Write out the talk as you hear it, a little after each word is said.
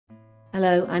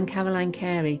Hello, I'm Caroline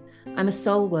Carey. I'm a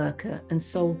soul worker and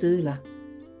soul doula.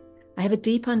 I have a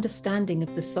deep understanding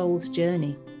of the soul's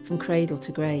journey from cradle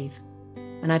to grave,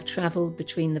 and I've travelled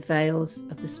between the veils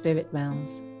of the spirit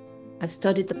realms. I've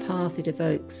studied the path it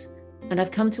evokes, and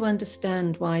I've come to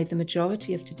understand why the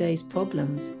majority of today's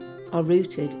problems are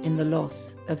rooted in the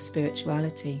loss of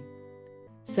spirituality.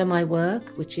 So my work,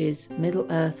 which is Middle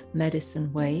Earth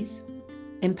Medicine Ways,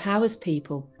 empowers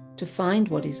people to find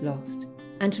what is lost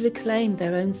and to reclaim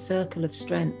their own circle of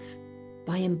strength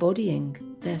by embodying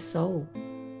their soul.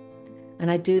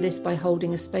 And I do this by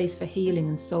holding a space for healing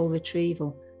and soul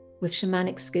retrieval with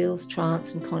shamanic skills,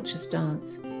 trance, and conscious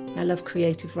dance. I love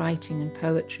creative writing and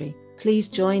poetry. Please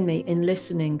join me in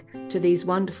listening to these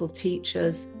wonderful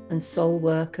teachers and soul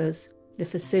workers, the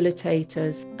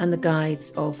facilitators and the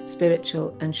guides of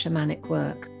spiritual and shamanic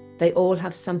work. They all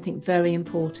have something very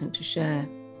important to share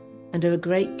and are a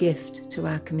great gift to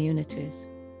our communities.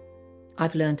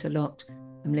 I've learned a lot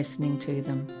from listening to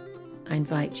them. I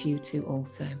invite you to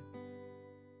also.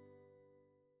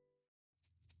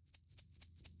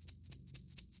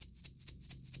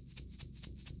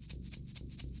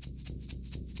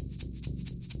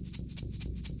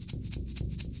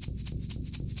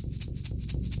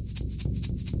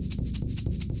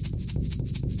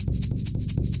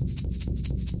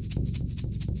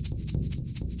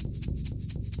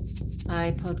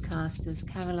 Hi podcasters,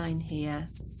 Caroline here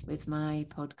with my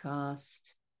podcast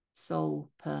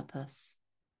Soul Purpose.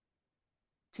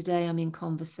 Today I'm in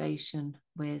conversation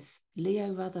with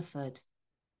Leo Rutherford,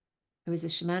 who is a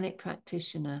shamanic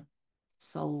practitioner,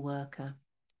 soul worker,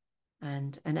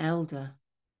 and an elder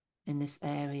in this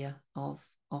area of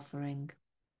offering.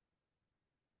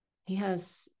 He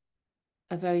has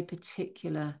a very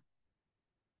particular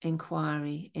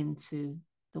inquiry into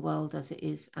the world as it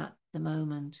is at the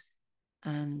moment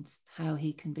and how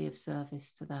he can be of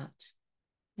service to that.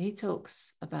 He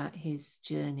talks about his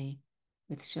journey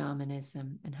with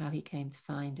shamanism and how he came to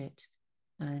find it,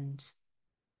 and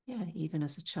even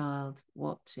as a child,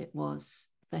 what it was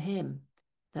for him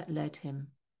that led him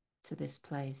to this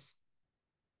place.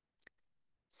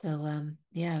 So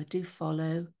do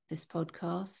follow this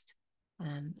podcast,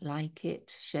 like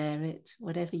it, share it,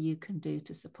 whatever you can do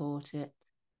to support it.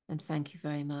 And thank you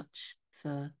very much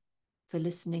for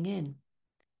listening in.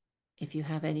 If you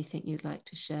have anything you'd like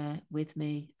to share with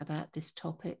me about this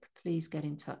topic, please get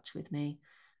in touch with me,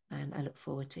 and I look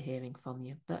forward to hearing from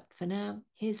you. But for now,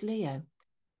 here's Leo.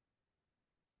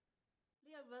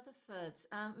 Leo Rutherford,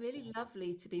 really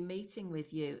lovely to be meeting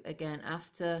with you again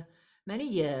after many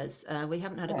years. We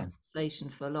haven't had a conversation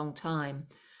for a long time.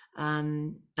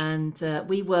 And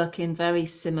we work in very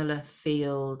similar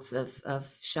fields of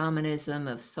shamanism,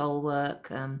 of soul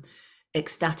work,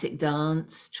 ecstatic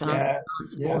dance, trance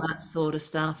dance, all that sort of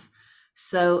stuff.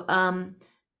 So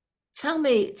tell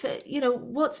me,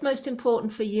 what's most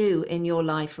important for you in your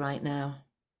life right now?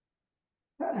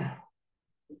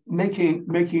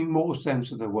 Making more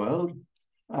sense of the world,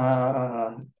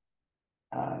 um,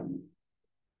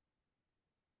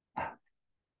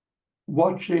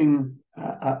 watching,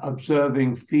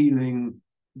 observing, feeling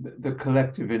the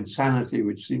collective insanity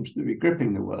which seems to be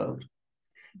gripping the world,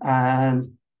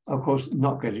 and of course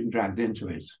not getting dragged into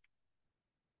it,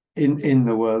 in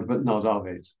the world but not of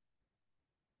it,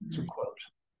 to quote.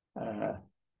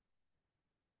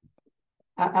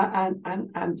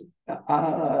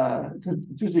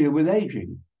 To deal with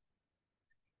aging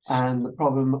and the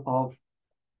problem of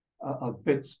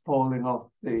bits falling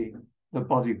off the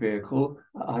body vehicle.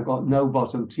 I've got no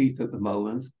bottom teeth at the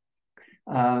moment.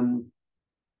 I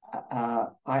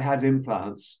had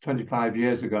implants 25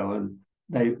 years ago, and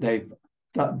they've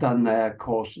done their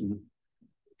course and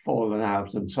fallen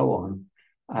out and so on.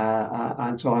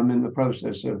 And so I'm in the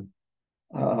process of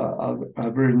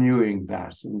renewing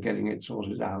that and getting it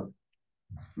sorted out.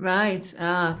 Right.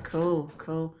 Cool.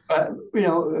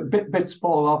 But bits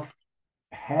fall off.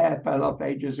 Hair fell off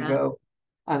ages ago,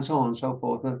 and so on and so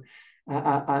forth.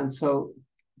 And so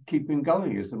keeping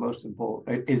going is the most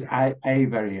important, is a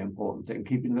very important thing,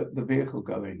 keeping the vehicle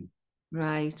going.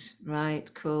 Right.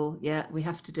 Cool. Yeah, we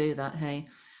have to do that, hey?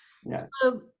 Yeah.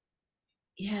 So,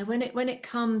 when it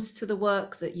comes to the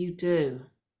work that you do,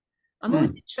 I'm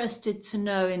always interested to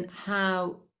know in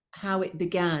how it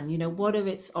began. What are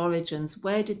its origins?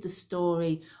 Where did the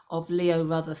story of Leo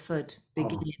Rutherford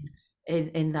begin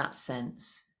in that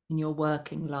sense, in your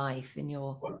working life, in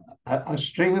your... A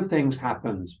string of things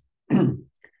happened.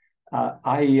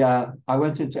 I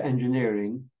went into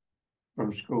engineering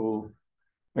from school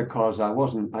because I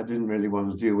didn't really want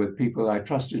to deal with people. I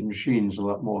trusted machines a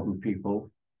lot more than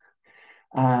people.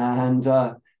 And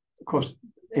of course,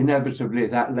 inevitably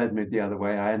that led me the other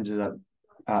way. I ended up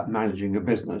managing a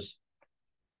business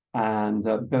and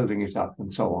building it up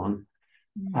and so on,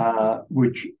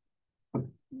 which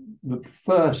the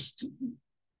first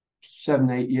 7,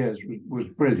 8 years was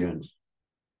brilliant,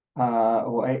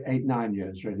 or eight, 9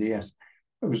 years really, yes.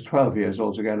 It was 12 years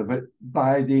altogether, but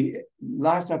by the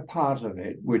latter part of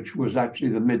it, which was actually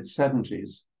the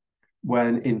mid-70s,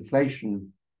 when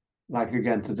inflation, like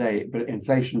again today, but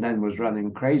inflation then was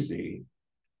running crazy.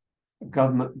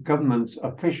 Government's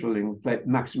official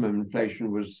maximum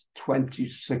inflation was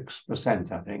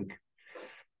 26%, I think.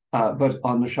 But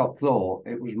on the shop floor,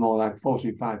 it was more like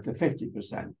 45 to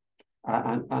 50%.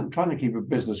 And trying to keep a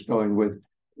business going with,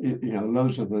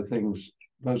 loads of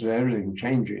everything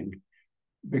changing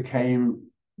became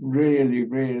really,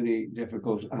 really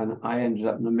difficult. And I ended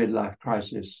up in a midlife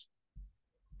crisis.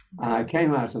 And I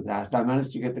came out of that. I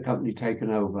managed to get the company taken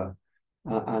over.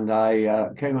 And I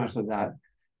came out of that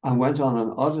and went on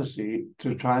an odyssey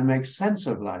to try and make sense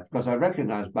of life, because I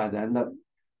recognized by then that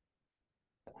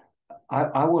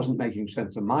I wasn't making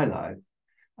sense of my life,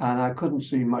 and I couldn't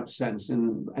see much sense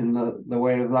in the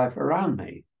way of life around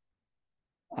me,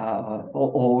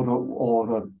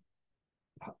 or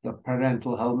the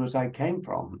parental home that I came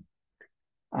from.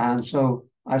 And so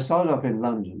I started off in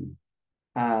London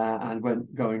and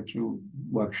going to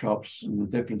workshops and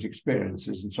different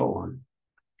experiences and so on.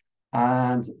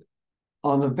 And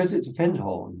on a visit to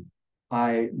Findhorn,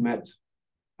 I met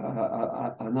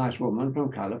a nice woman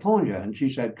from California, and she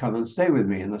said, "Come and stay with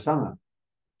me in the summer."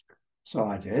 So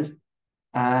I did.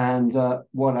 And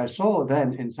what I saw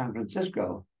then in San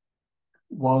Francisco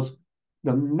was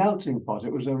the melting pot.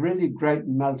 It was a really great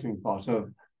melting pot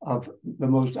of the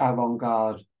most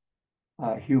avant-garde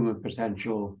human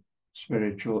potential,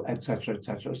 spiritual,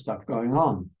 etc., stuff going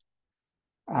on.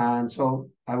 And so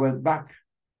I went back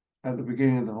at the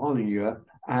beginning of the following year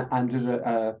and did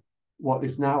what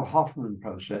is now Hoffman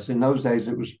process. In those days,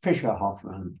 it was Fisher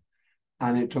Hoffman,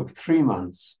 and it took 3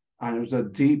 months, and it was a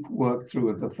deep work through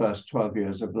of the first 12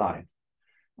 years of life.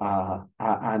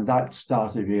 And that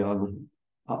started me on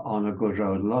a good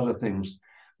road. A lot of things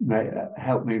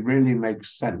helped me really make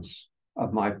sense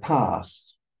of my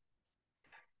past.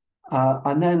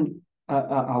 And then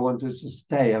I wanted to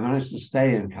stay. I managed to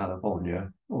stay in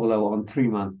California, although on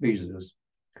 3-month visas.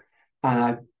 And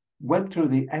I went through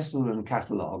the Esalen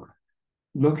catalogue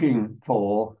looking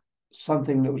for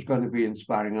something that was going to be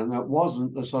inspiring, and that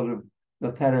wasn't the sort of the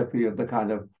therapy of the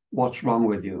kind of what's wrong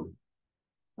with you,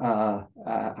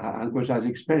 which I'd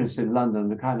experienced in London,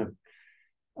 the kind of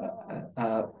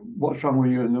what's wrong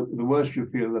with you, and the worse you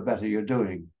feel, the better you're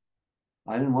doing.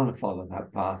 I didn't want to follow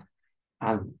that path.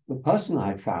 And the person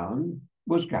I found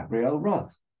was Gabrielle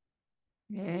Roth.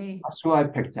 Yay. That's who I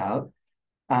picked out.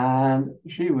 And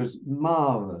she was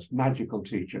marvelous, magical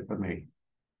teacher for me.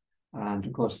 And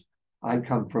of course, I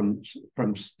come from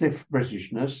stiff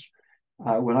Britishness.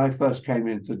 When I first came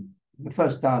into the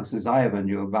first dances I ever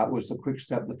knew about was the quick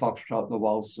step, the foxtrot, the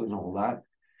waltz, and all that.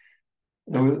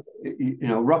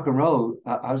 Rock and roll.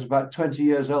 I was about 20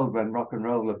 years old when rock and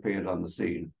roll appeared on the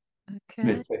scene,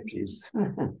 mid-50s.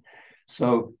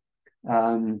 So,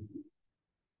 I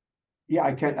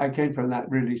came from that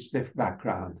really stiff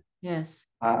background. Yes.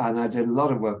 And I did a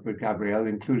lot of work with Gabrielle,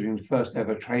 including the first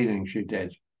ever training she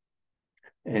did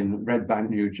in Red Bank,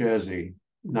 New Jersey,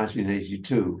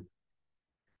 1982.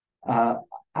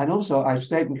 And also, I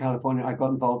stayed in California. I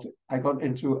got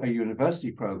into a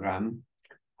university program,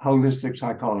 Holistic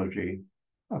Psychology,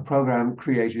 a program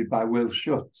created by Will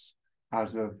Schutz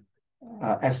out of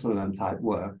Esalen type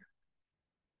work.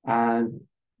 And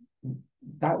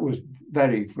that was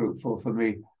very fruitful for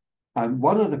me. And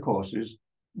one of the courses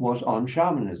was on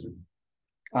shamanism.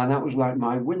 And that was like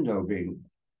my window being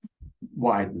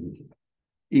widened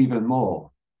even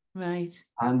more. Right.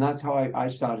 And that's how I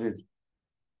started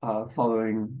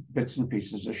following bits and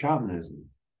pieces of shamanism.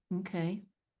 Okay.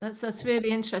 That's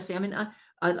really interesting. I mean,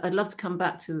 I'd love to come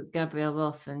back to Gabrielle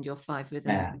Roth and your 5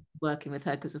 rhythms, working with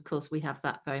her, because of course we have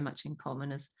that very much in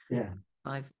common. As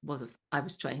I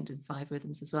was trained in 5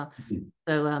 rhythms as well. Mm-hmm.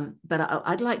 So, but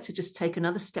I'd like to just take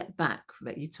another step back.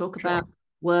 But you talk about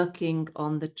working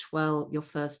on your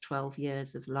first 12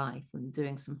 years of life and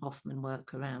doing some Hoffman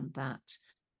work around that.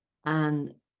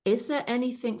 And is there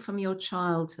anything from your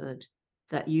childhood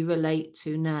that you relate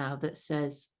to now that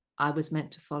says, I was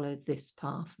meant to follow this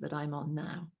path that I'm on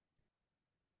now?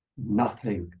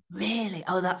 Nothing. Really?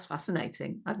 Oh, that's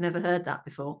fascinating. I've never heard that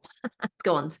before.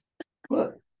 Go on.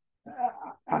 Well,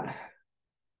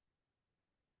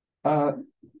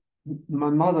 my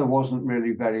mother wasn't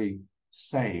really very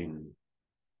sane,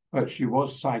 but she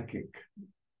was psychic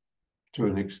to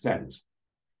an extent.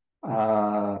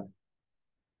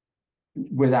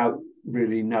 without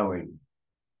really knowing.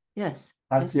 Yes.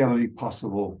 That's the only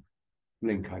possible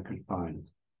link I could find.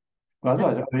 Well,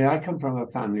 I mean, I come from a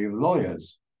family of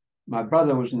lawyers. My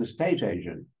brother was an estate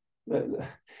agent.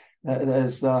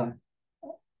 There's the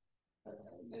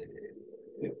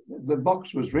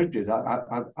box was rigid.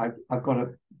 I've got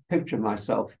to picture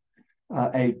myself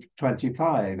age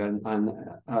 25, and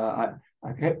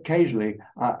occasionally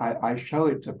I show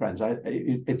it to friends.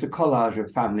 It's a collage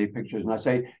of family pictures, and I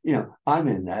say, I'm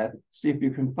in there. See if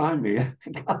you can find me. I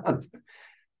can't.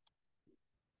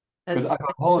 Because I've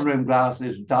got horn-rimmed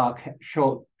glasses, dark,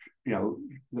 short,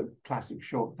 the classic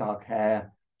short, dark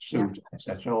hair, suit,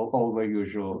 etc. All the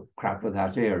usual crap of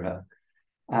that era,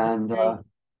 and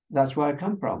that's where I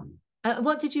come from.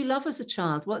 What did you love as a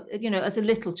child? What, as a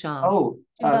little child?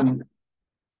 The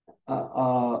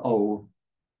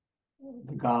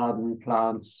garden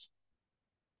plants,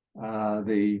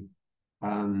 the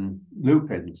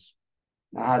lupins.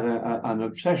 I had an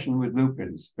obsession with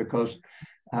lupins because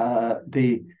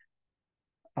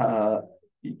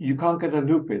you can't get a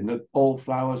lupin that all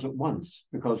flowers at once,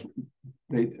 because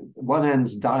the one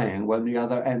end's dying when the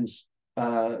other end's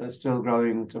still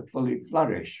growing to fully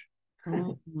flourish.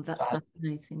 Oh, that's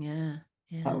fascinating. Yeah.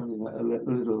 That was a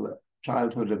little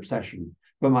childhood obsession.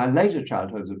 But my later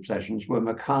childhood obsessions were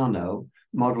Meccano,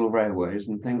 model railways,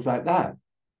 and things like that.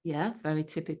 Yeah, very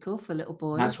typical for little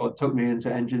boys. That's what took me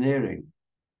into engineering.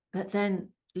 But then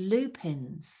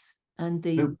lupins and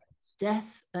the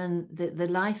death and the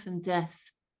life and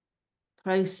death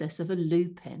process of a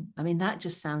lupin. I mean, that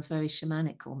just sounds very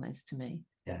shamanic almost to me.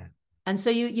 Yeah. And so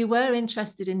you were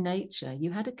interested in nature.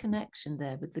 You had a connection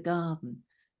there with the garden.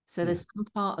 So there's some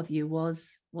part of you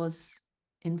was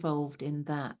involved in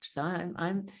that. So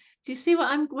I'm do you see where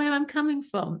I'm coming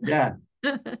from? Yeah.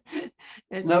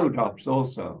 Snowdrops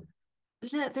also.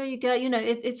 There you go.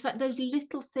 It's like those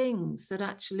little things that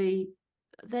actually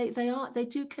they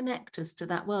do connect us to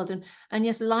that world. And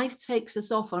yes, life takes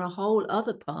us off on a whole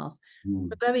other path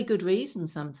for very good reason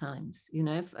sometimes,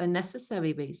 a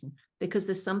necessary reason, because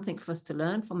there's something for us to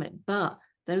learn from it. But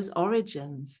those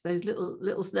origins, those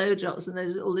little snowdrops and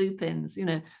those little lupins,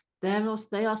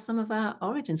 they are some of our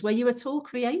origins, where you were at all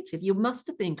creative. You must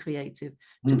have been creative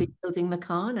to be building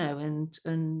Meccano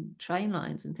and train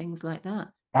lines and things like that.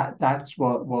 That's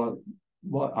what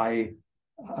I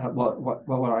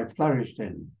flourished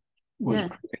in, was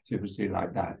creativity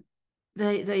like that.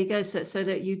 There you go. So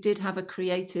that you did have a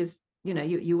creative,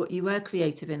 you were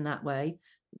creative in that way,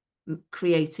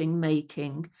 creating,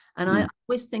 making. And I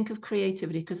always think of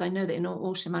creativity, because I know that in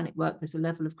all shamanic work there's a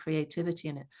level of creativity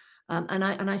in it. And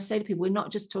I say to people, we're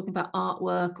not just talking about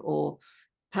artwork or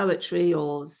poetry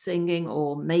or singing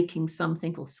or making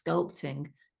something or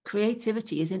sculpting.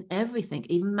 Creativity is in everything,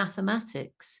 even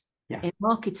mathematics, in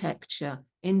architecture,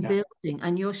 in building.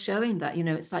 And you're showing that,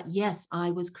 it's like, yes,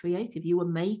 I was creative. You were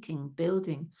making,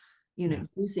 building,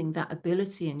 using that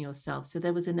ability in yourself. So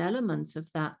there was an element of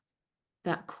that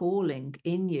calling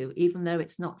in you, even though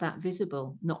it's not that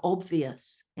visible, not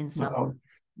obvious in some.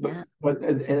 But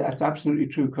that's absolutely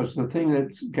true, because the thing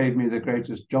that gave me the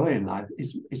greatest joy in life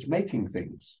is making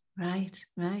things. Right.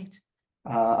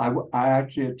 I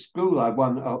actually, at school, I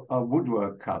won a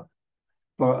woodwork cup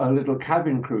for a little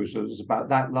cabin cruiser that was about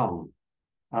that long.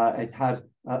 It had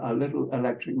a little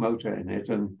electric motor in it,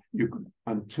 and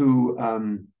two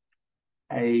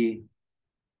AA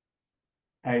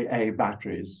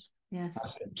batteries. Yes.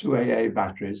 Two AA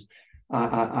batteries,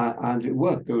 and it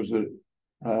worked. There was a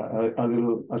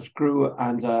screw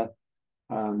and a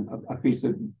piece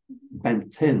of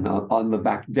bent tin on the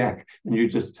back deck, and you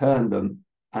just turned them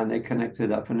and they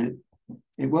connected up, and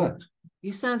it worked.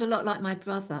 You sound a lot like my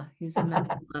brother, who's a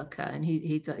metal worker, and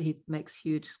he makes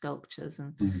huge sculptures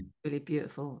and really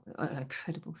beautiful,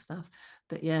 incredible stuff.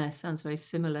 But yeah, it sounds very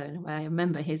similar in a way. I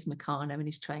remember his Meccano and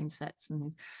his train sets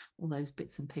and all those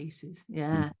bits and pieces.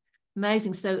 Yeah.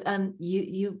 Amazing. So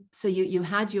you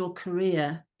had your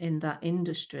career in that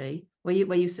industry. Were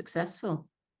you successful?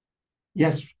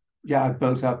 Yes. Yeah, I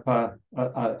built up a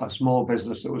small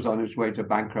business that was on its way to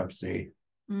bankruptcy,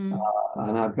 and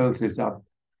I built it up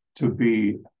to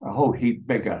be a whole heap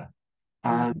bigger,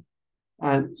 and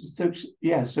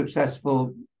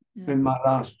successful. In my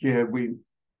last year,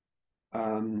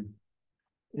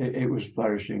 it was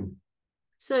flourishing.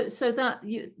 So that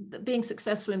being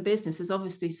successful in business has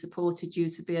obviously supported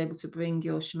you to be able to bring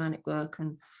your shamanic work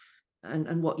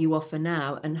and what you offer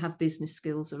now and have business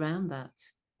skills around that.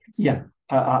 Yeah,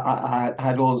 I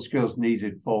had all the skills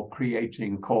needed for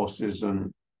creating courses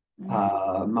and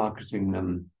marketing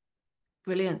them.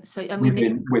 Brilliant. So I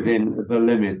mean, within the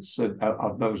limits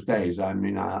of those days. I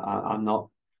mean, I'm not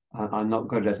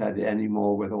good at it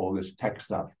anymore with all this tech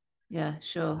stuff. Yeah,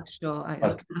 sure. I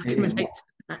can It, relate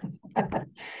to that.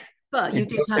 But you in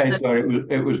did those have days those. where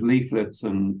it was leaflets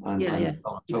and Yeah, yeah. so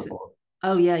on and so forth.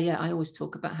 Oh, yeah. I always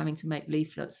talk about having to make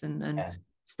leaflets and Yeah.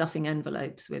 stuffing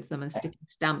envelopes with them and sticking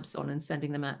stamps on and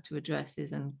sending them out to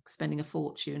addresses and spending a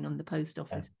fortune on the post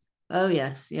office. Oh,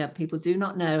 yes. Yeah. People do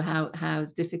not know how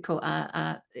difficult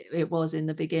it was in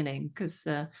the beginning, because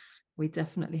we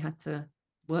definitely had to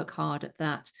work hard at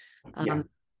that.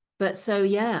 But so,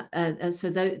 yeah,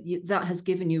 so that has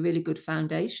given you really good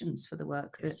foundations for the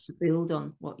work to build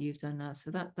on what you've done now. So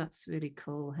that's really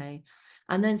cool. Hey.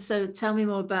 And then, so tell me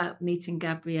more about meeting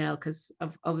Gabrielle, because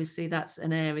obviously that's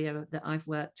an area that I've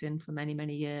worked in for many,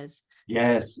 many years.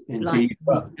 Yes, Like, indeed.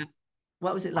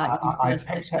 what was it like when you first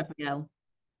met Gabrielle?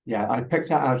 Yeah, I picked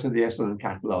her out of the Esalen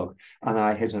catalogue, and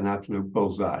I hit an absolute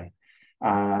bullseye.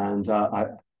 And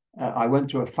I went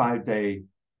to a 5-day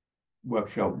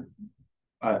workshop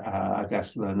at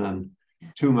Esalen, and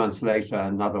 2 months later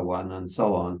another one, and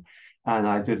so on. And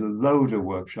I did a load of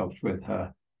workshops with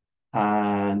her,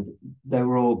 and they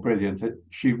were all brilliant.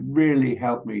 She really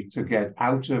helped me to get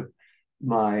out of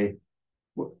my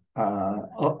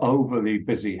overly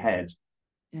busy head,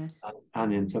 Yes,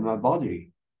 and into my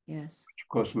body, yes. which of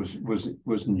course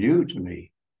was new to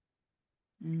me.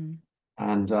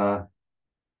 And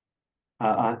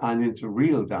and into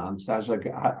real dance as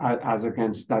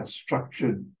against that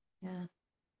structured,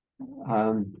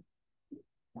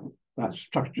 that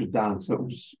structured dance that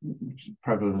was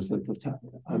prevalent at the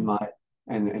time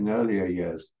in earlier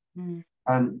years.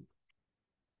 And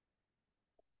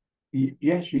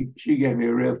yes, she gave me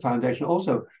a real foundation.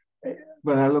 Also,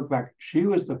 when I look back, she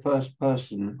was the first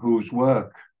person whose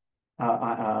work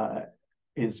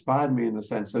inspired me, in the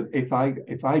sense that if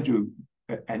I do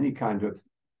any kind of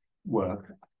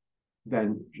work,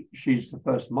 then she's the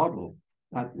first model.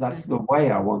 That's the way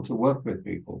I want to work with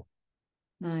people.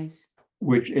 Nice.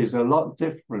 Which is a lot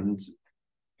different.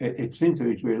 It seemed to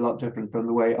me to be a lot different from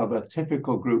the way of a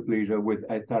typical group leader with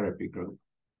a therapy group.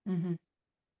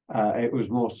 It was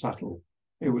more subtle.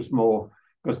 It was more,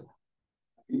 because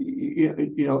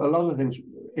you know, a lot of things,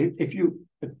 if you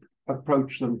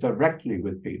approach them directly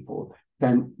with people,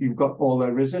 then you've got all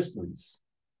their resistance.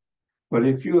 But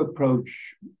if you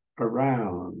approach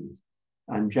around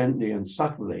and gently and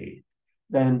subtly,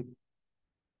 then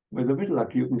with a bit of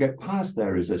luck, you can get past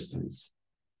their resistance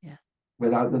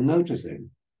without them noticing.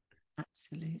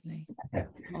 Absolutely.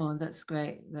 Oh, that's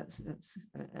great. That's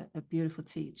a beautiful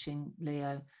teaching,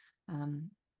 Leo.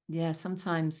 Yeah,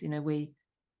 sometimes, you know, we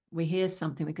hear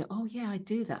something, we go, oh yeah, I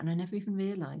do that, and I never even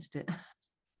realized it.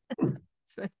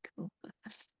 It's very cool.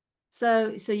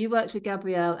 So you worked with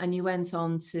Gabrielle, and you went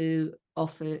on to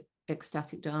offer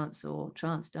ecstatic dance or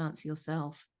trance dance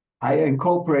yourself. I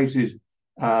incorporated.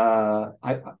 I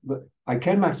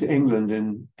came back to England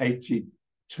in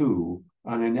 '82,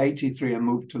 and in '83 I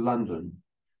moved to London,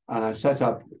 and I set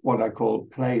up what I call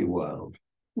Play World,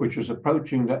 which was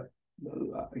approaching the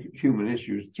human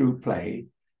issues through play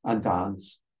and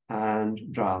dance and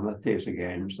drama, theatre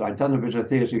games. I'd done a bit of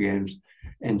theatre games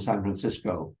in San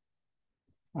Francisco,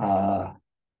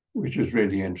 which was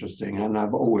really interesting, and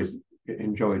I've always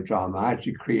enjoyed drama. I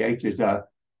actually created the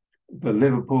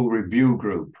Liverpool Review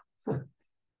Group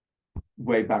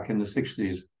way back in the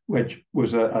 60s, which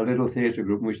was a little theatre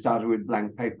group. And we started with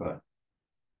blank paper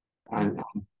and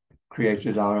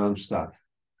created our own stuff.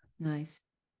 Nice.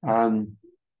 And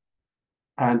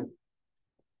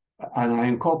I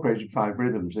incorporated 5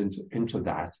 rhythms into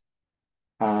that.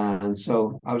 And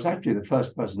so I was actually the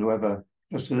first person who ever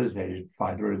facilitated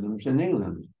 5 rhythms in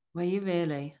England. Were you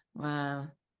really? Wow.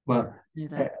 Well,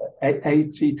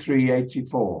 83,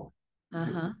 84.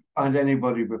 Find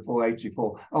anybody before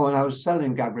 84. Oh, and I was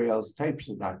selling Gabrielle's tapes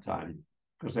at that time,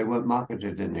 because they weren't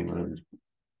marketed in England.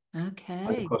 Okay.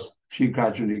 And of course, she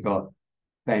gradually got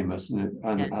famous, and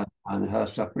her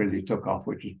stuff really took off,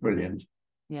 which is brilliant.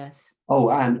 Yes. Oh,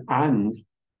 and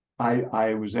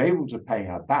I was able to pay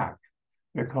her back,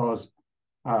 because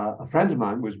a friend of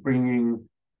mine was bringing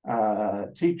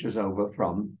teachers over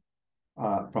from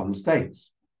the States,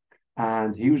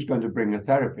 and he was going to bring a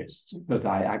therapist that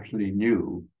I actually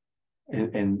knew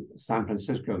in San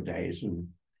Francisco days. And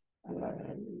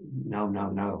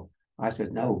no. I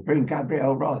said, no, bring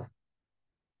Gabrielle Roth.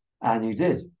 And he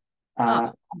did.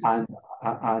 And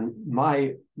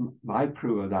my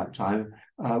crew at that time,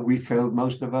 we filled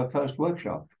most of our first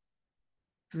workshop.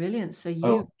 Brilliant. So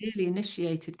you really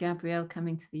initiated Gabrielle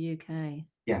coming to the UK.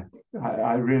 Yeah,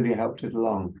 I really helped it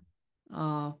along.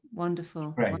 Oh,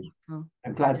 wonderful. Great. Wonderful.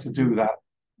 I'm glad to do that,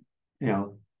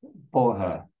 for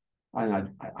her. And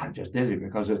I just did it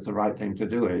because it's the right thing to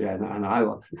do it. And I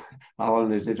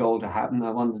wanted it all to happen.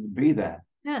 I wanted to be there.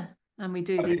 Yeah. And we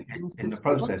do But these things in the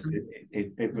because we want process,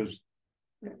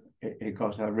 them. it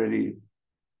got her really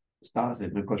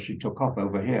started. And of course, she took off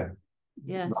over here.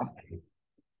 Yes. Right.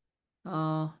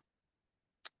 Oh,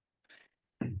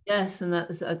 yes. And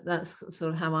that's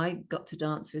sort of how I got to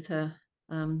dance with her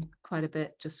quite a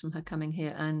bit, just from her coming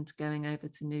here and going over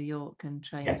to New York and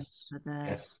training Yes. her there.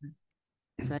 Yes.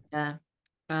 So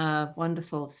yeah,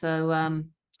 wonderful. So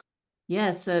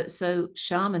yeah, so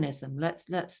shamanism.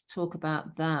 Let's talk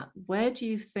about that. Where do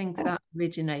you think that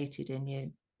originated in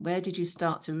you? Where did you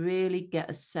start to really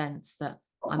get a sense that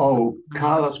I'm Oh, my own?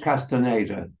 Carlos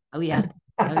Castaneda, Oh yeah,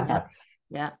 oh yeah,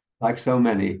 yeah. like so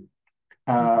many,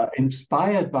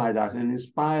 inspired by that, and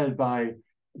inspired by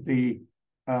the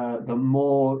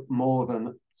more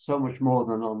than so much more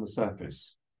than on the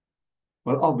surface.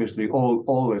 Well, obviously,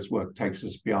 all this work takes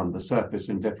us beyond the surface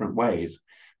in different ways,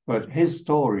 but his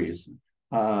stories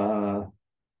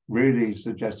really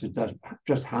suggested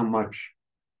just how much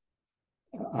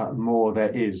more there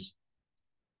is,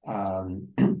 and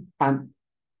and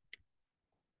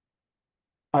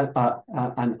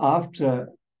after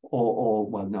or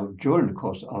well, no, during the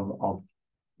course of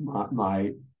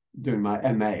my doing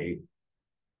my MA,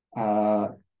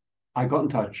 I got in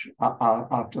touch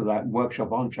after that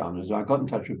workshop on shamanism. I got in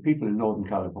touch with people in Northern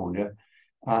California,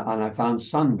 and I found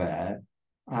Sun Bear,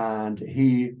 and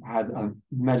he had a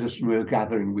medicine wheel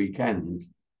gathering weekend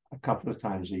a couple of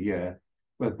times a year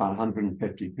with about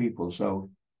 150 people. So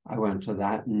I went to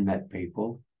that and met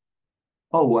people.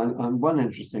 Oh, and one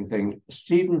interesting thing,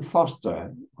 Stephen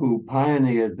Foster, who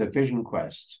pioneered the Vision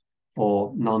Quest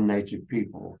for non-native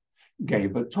people,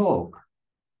 gave a talk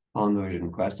on the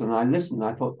Vision Quest, and I listened. And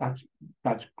I thought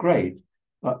that's great,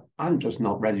 but I'm just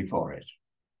not ready for it.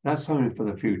 That's something for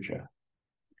the future.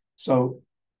 So,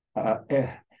 uh,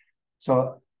 eh,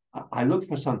 so I looked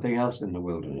for something else in the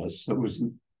wilderness that was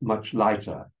much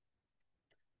lighter.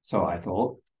 So I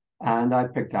thought, and I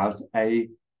picked out a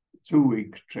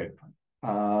 2-week trip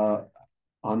uh,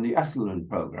 on the Esalen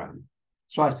program.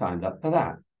 So I signed up for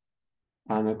that.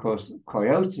 And of course,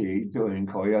 Coyote, doing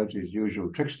Coyote's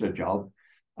usual trickster job,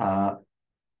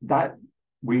 that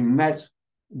we met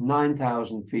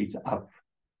 9,000 feet up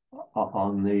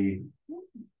on the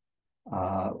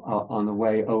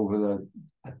way over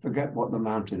I forget what the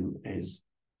mountain is.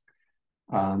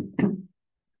 And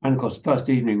of course, first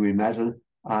evening we met, and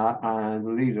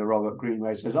the leader, Robert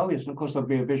Greenway, says, "Oh yes, and of course there'll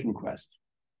be a vision quest."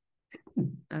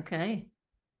 Okay.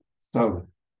 So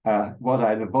what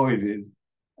I'd avoided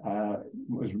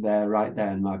was right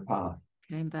there in my path.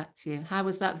 Came back to you. How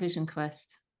was that vision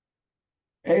quest?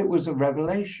 It was a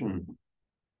revelation.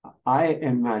 I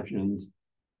imagined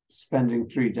spending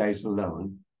 3 days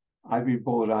alone, I'd be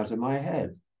bored out of my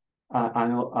head,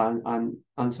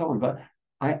 and so on. But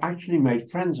I actually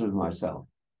made friends with myself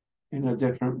in a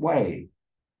different way,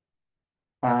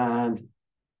 and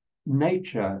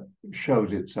nature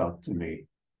showed itself to me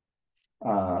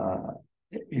uh,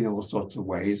 in all sorts of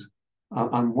ways.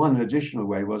 And one additional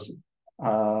way was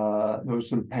there was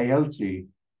some peyote.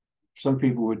 Some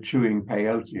people were chewing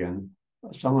peyote, and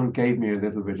someone gave me a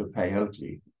little bit of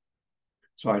peyote.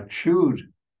 So I chewed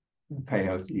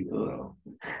peyote,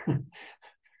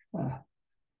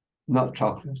 not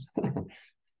chocolate,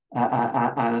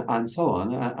 and so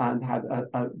on, and had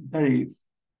a very,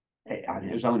 and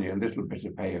it was only a little bit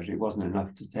of peyote. It wasn't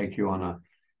enough to take you on a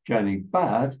journey.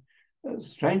 But a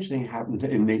strange thing happened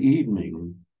in the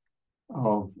evening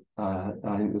of, I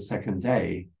think, the second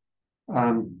day.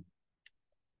 I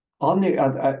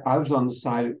was on the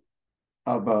side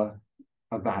of a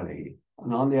valley,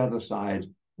 and on the other side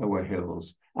there were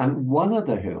hills. And one of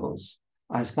the hills,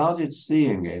 I started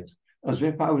seeing it as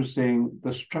if I was seeing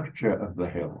the structure of the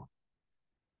hill.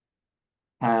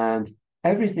 And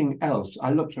everything else,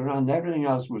 I looked around, everything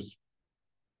else was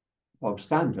bog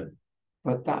standard.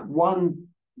 But that one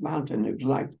mountain, it was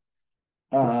like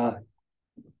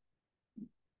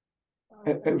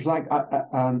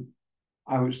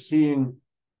I was seeing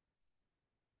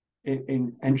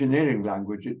in engineering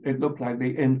language, it looked like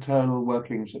the internal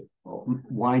workings,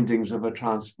 windings of a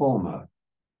transformer.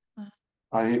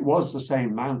 And it was the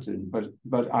same mountain,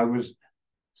 but I was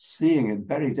seeing it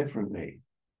very differently.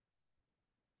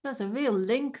 There's a real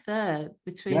link there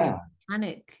between your Yeah,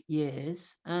 mechanic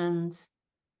years and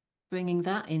bringing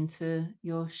that into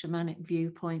your shamanic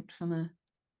viewpoint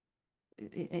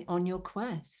on your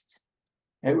quest.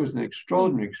 it was an Hmm.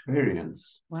 extraordinary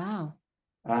experience. Wow.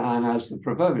 And as the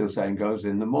proverbial saying goes,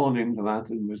 in the morning, the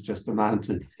mountain was just a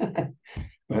mountain.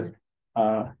 But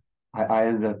I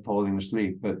ended up falling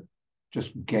asleep, but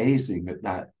just gazing at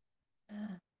that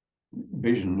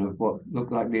vision of what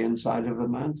looked like the inside of a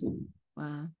mountain.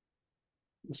 Wow.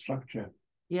 The structure.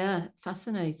 Yeah,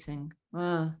 fascinating.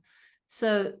 Wow.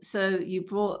 So you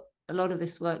brought a lot of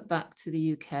this work back to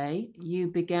the UK. You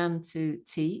began to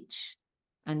teach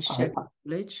and share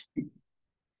knowledge.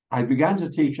 I began to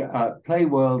teach Play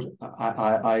World.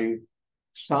 I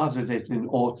started it in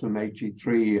autumn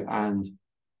 '83, and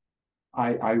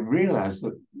I realized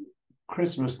that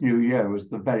Christmas, New Year was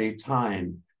the very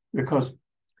time, because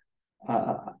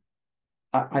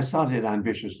I started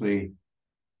ambitiously.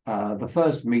 The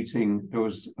first meeting, there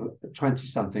was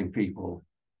 20-something people,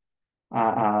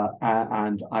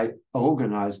 and I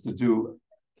organized to do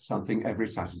something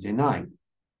every Saturday night,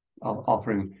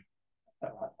 offering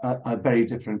a very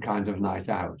different kind of night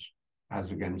out,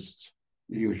 as against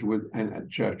the usual in a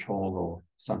church hall or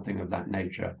something of that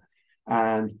nature.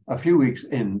 And a few weeks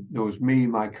in, there was me,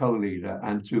 my co-leader,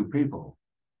 and two people.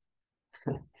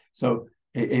 So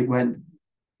it went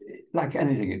like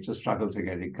anything, it's a struggle to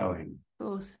get it going. Of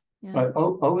course. Yeah. But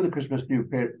over the Christmas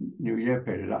New Year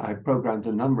period, I programmed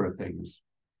a number of things.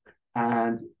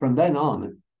 And from then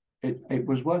on, it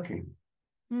was working.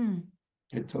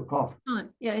 It took off.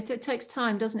 Yeah, it takes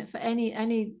time, doesn't it, for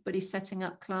anybody setting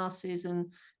up classes, and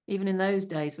even in those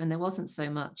days when there wasn't so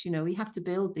much, we have to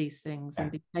build these things and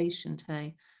be patient,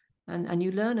 hey, and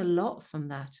you learn a lot from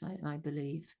that, I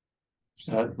believe.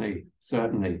 Certainly.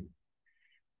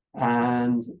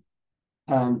 And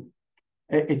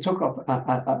it took off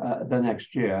the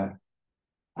next year,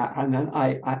 and then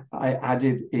I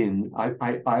added in.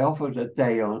 I offered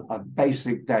a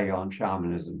basic day on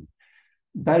shamanism,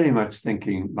 very much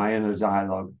thinking my inner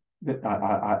dialogue that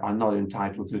I'm not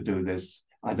entitled to do this.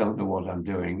 I don't know what I'm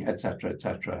doing, etc.,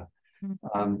 etc.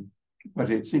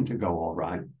 But it seemed to go all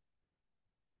right.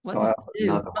 What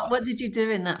did you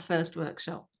do in that first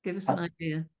workshop? Give us an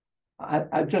idea.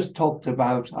 I just talked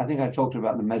about. I think I talked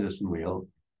about the medicine wheel.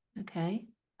 Okay.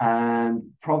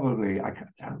 And probably, I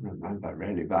don't remember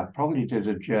really, but I probably did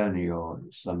a journey or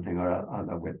something or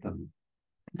other with them.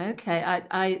 Okay.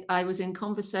 I was in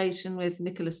conversation with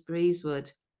Nicholas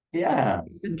Breezewood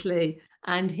recently,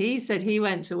 and he said he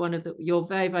went to one of your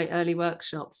very, very early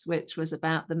workshops, which was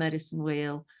about the medicine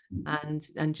wheel and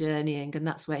journeying, and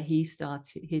that's where he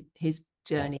started, his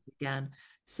journey began.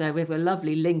 So we have a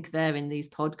lovely link there in these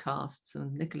podcasts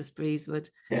on Nicholas Breezewood.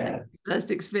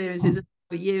 First experiences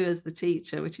for you as the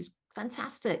teacher, which is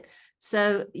fantastic.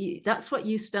 So that's what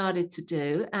you started to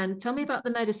do. And tell me about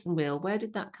the medicine wheel. Where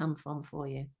did that come from for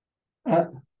you?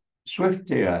 Harley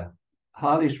Swiftier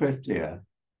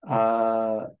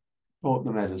taught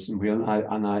the medicine wheel,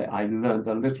 and I learned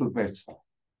a little bit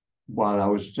while I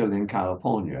was still in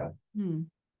California. And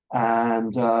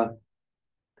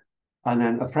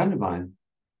then a friend of mine,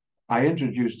 I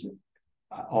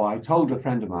told a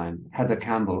friend of mine, Heather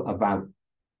Campbell,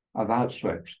 about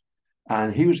Swift,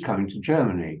 and he was coming to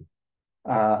Germany,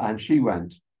 and she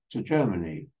went to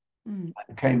Germany and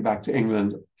came back to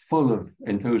England full of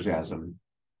enthusiasm,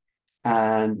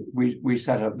 and we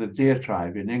set up the Deer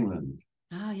Tribe in England.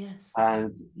 Yes.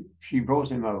 And she brought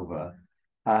him over,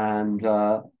 and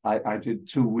I did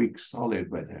 2 weeks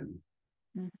solid with him,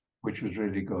 which was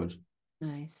really good.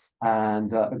 Nice.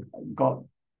 And got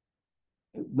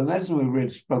the medicine wheel really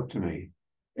spoke to me.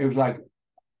 It was like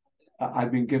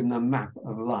I've been given a map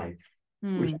of life,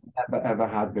 which I've never ever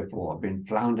had before. I've been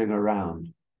floundering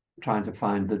around trying to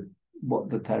find what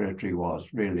the territory was,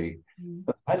 really.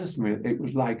 But medicine wheel, it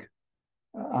was like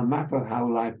a map of how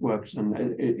life works, and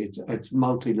it's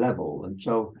multi-level, and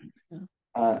so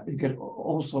you get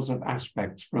all sorts of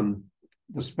aspects, from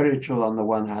the spiritual on the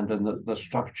one hand, and the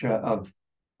structure of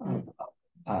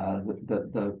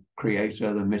the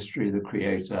creator, the mystery, the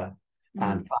creator,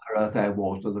 and fire, earth, air,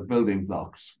 water, the building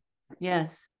blocks.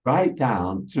 Yes. Right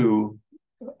down to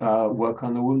work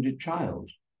on the wounded child.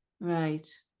 Right.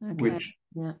 Okay. Which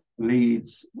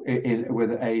leads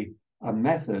with a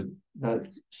method that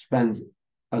spends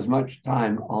as much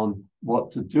time on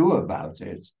what to do about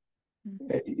it.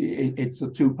 It's the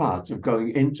two parts of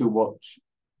going into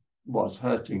what's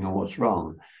hurting and what's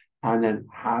wrong, and then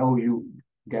how you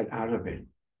get out of it.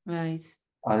 Right.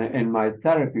 And in my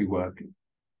therapy work,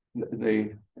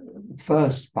 the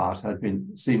first part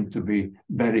seemed to be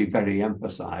very, very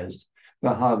emphasized,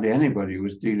 but hardly anybody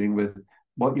was dealing with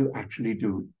what you actually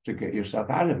do to get yourself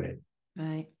out of it.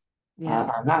 Right. Yeah.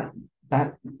 And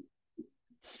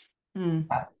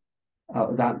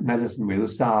that medicine wheel, the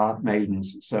Star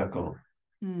Maiden's Circle,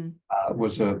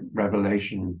 was a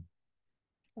revelation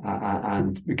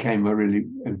and became a really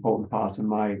important part of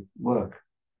my work.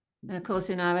 And of course,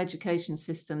 in our education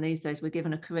system these days, we're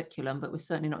given a curriculum, but we're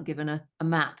certainly not given a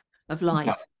map of life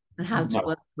No, and how to no.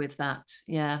 work with that.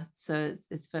 Yeah, so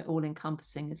it's very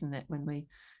all-encompassing, isn't it? When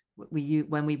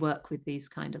we work with these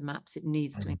kind of maps, it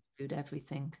needs to include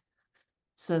everything.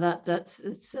 So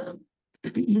it's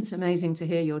it's amazing to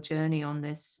hear your journey on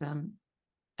this.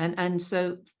 And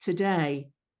so today,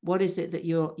 what is it that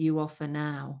you offer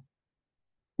now?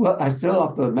 Well, I still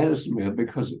offer the medicine wheel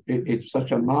because it's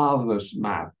such a marvelous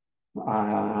map,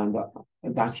 and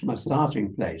that's my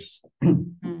starting place.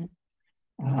 Mm.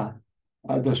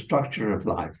 The structure of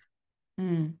life,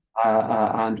 Mm.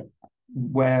 and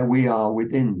where we are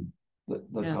within the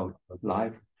Yeah. total of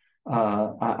life,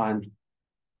 and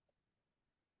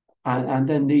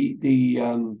then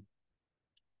the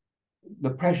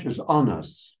pressures on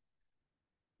us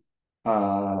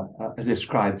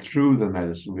described through the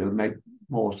medicine wheel make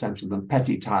more sense of them.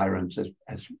 Petty tyrants,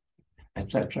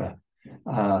 etc.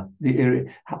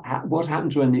 What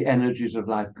happens when the energies of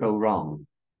life go wrong?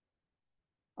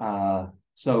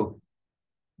 So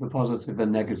the positive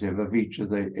and negative of each of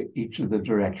the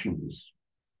directions,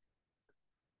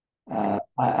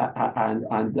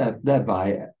 and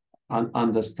thereby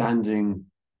understanding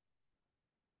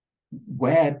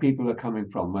where people are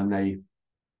coming from when they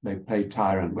play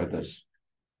tyrant with us,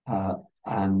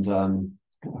 and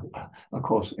of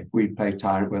course, if we play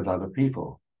tyrant with other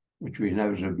people, which we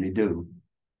inevitably do,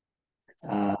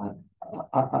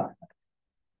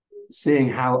 seeing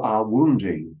how our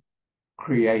wounding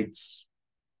creates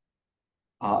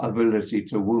our ability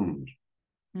to wound,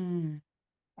 and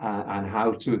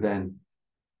how to then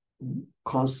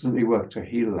constantly work to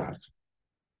heal that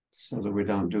so that we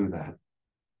don't do that.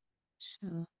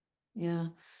 Sure. Yeah.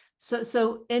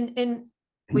 So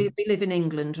we live in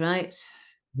England, right?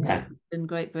 Yeah. In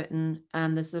Great Britain,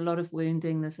 and there's a lot of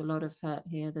wounding, there's a lot of hurt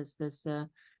here, there's a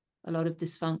lot of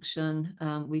dysfunction.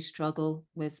 We struggle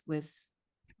with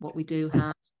what we do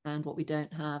have and what we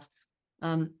don't have.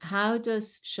 How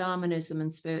does shamanism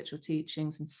and spiritual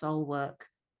teachings and soul work,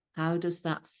 how does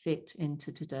that fit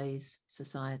into today's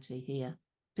society here,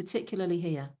 particularly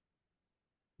here?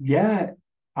 Yeah,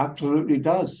 absolutely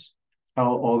does.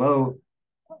 Although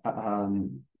the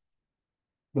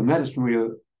medicine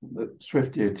wheel that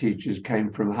Swiftier teaches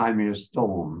came from Jaime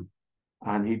Storm,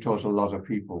 and he taught a lot of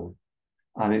people.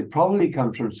 And it probably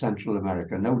comes from Central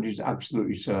America. Nobody's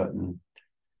absolutely certain,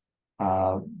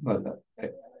 but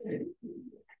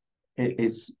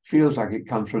it feels like it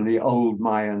comes from the old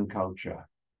Mayan culture.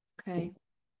 Okay.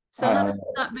 So how does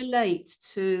that relate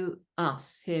to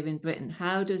us here in Britain?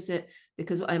 How does it,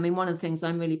 because I mean, one of the things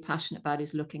I'm really passionate about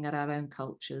is looking at our own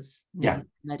cultures, Yeah.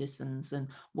 medicines, and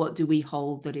what do we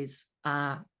hold that is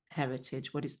our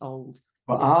heritage, what is old.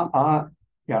 Well, our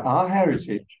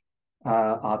heritage,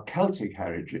 our Celtic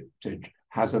heritage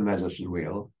has a medicine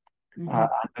wheel, and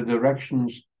the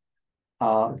directions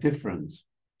are different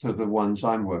to the ones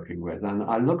I'm working with. And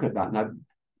I look at that, and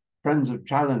friends have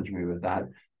challenged me with that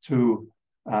to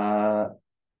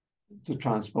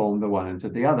transform the one into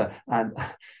the other. And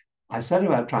I set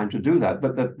about trying to do that,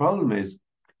 but the problem is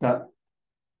that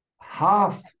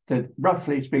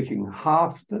roughly speaking,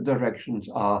 half the directions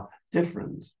are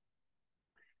different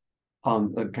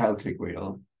on the Celtic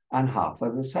wheel, and half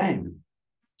are the same.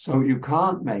 So you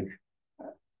can't make,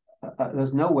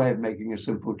 there's no way of making a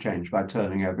simple change by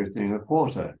turning everything a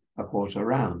quarter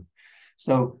around.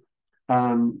 So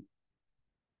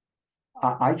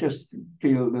I just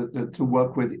feel that to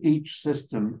work with each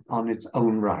system on its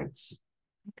own rights.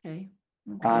 Okay.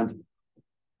 And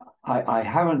I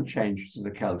haven't changed to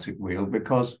the Celtic wheel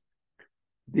because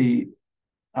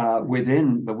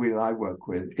within the wheel I work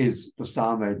with is the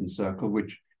Star Maiden Circle,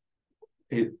 which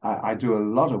I do a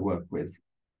lot of work with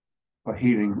for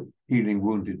healing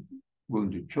wounded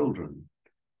children,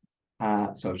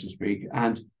 so to speak,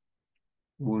 and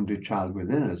wounded child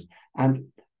within us.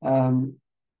 And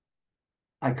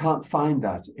I can't find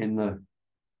that in the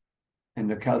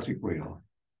Celtic wheel.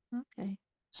 Okay.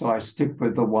 So I stick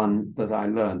with the one that I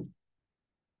learned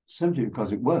simply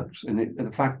because it works. And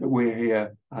the fact that we're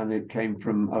here and it came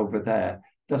from over there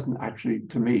doesn't actually,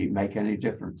 to me, make any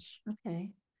difference.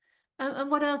 Okay. And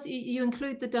what else? You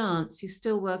include the dance. You're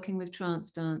still working with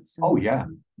trance dance. Oh, yeah.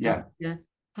 Yeah. Yeah.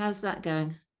 How's that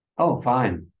going? Oh,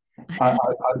 fine.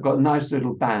 I've got a nice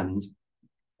little band.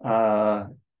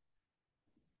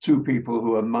 Two people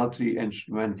who are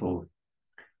multi-instrumental.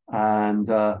 And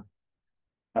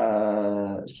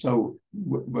so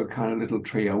we're kind of a little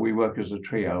trio. We work as a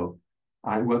trio,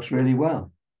 and it works really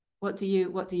well. What do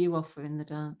you offer in the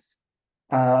dance?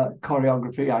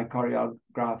 Choreography, I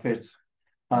choreograph it.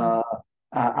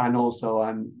 And also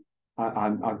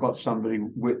I've got somebody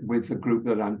with the group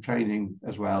that I'm training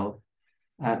as well,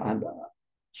 and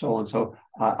so on. So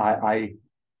I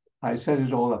set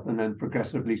it all up and then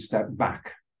progressively step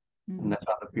back and let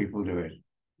other people do it.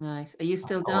 Nice. Are you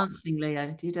still dancing,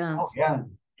 Leo? Do you dance? Oh,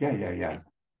 yeah.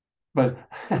 But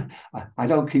I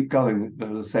don't keep going for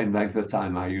the same length of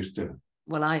time I used to.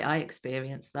 Well, I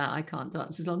experienced that. I can't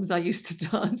dance as long as I used to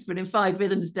dance, but in 5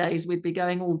 rhythms days, we'd be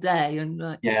going all day,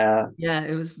 and Yeah,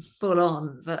 it was full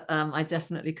on. But I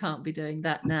definitely can't be doing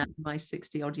that now, in my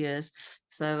 60 odd years.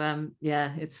 So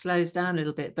yeah, it slows down a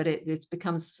little bit, but it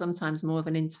becomes sometimes more of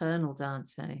an internal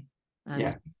dance, hey?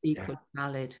 yeah, It's equally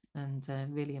valid and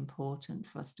really important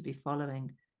for us to be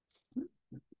following.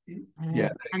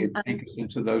 yeah. And Take us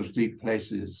into those deep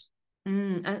places.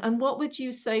 And what would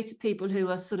you say to people who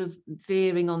are sort of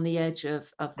veering on the edge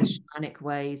of the shamanic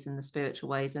ways and the spiritual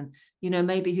ways, and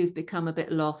maybe who've become a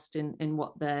bit lost in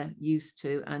what they're used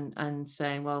to, and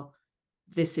saying, well,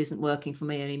 this isn't working for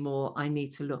me anymore, I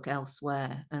need to look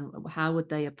elsewhere? And how would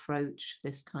they approach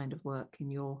this kind of work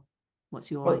what's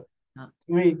your But idea?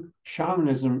 to me,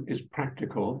 shamanism is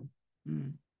practical.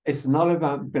 It's not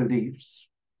about beliefs,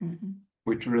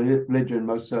 which religion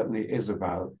most certainly is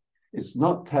about. It's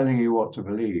not telling you what to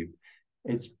believe.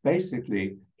 It's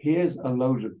basically, here's a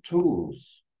load of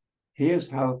tools. Here's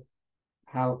how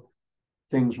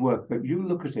things work. But you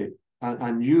look at it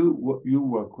and you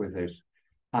work with it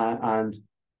and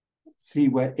see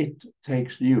where it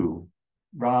takes you,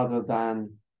 rather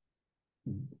than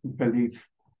belief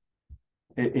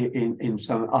in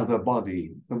some other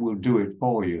body that will do it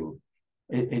for you.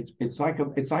 It's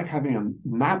like having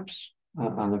maps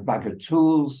and a bag of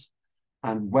tools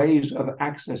and ways of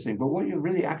accessing. But what you're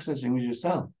really accessing is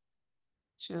yourself,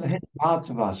 the hidden parts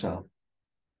of ourselves,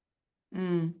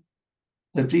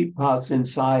 the deep parts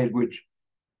inside, which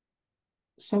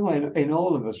somewhere in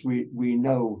all of us we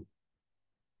know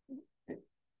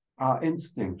our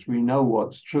instincts, we know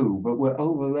what's true, but we're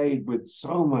overlaid with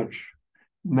so much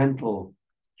mental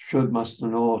should, must,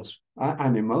 and ought,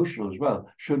 and emotional as well.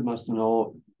 Should, must, and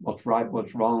ought, what's right,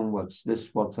 what's wrong, what's this,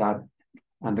 what's that.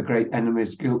 And the great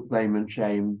enemies, guilt, blame, and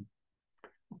shame.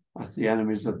 That's the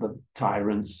enemies of the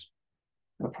tyrants,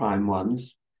 the prime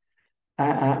ones.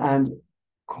 And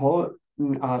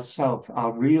calling ourself,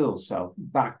 our real self,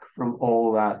 back from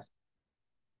all that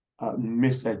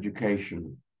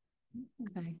miseducation.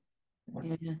 Okay.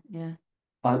 Yeah.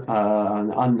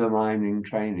 And undermining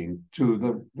training to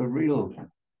the real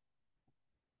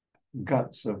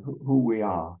guts of who we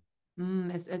are.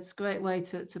 It's a great way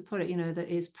to put it, that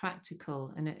is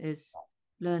practical, and it is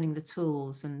learning the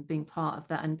tools and being part of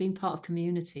that and being part of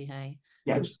community, hey?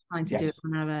 Yes. Trying to do it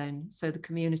on our own. So the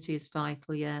community is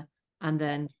vital, yeah. And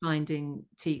then finding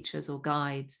teachers or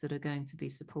guides that are going to be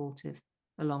supportive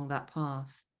along that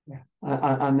path. Yeah.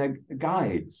 And the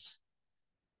guides,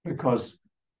 because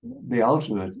the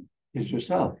ultimate is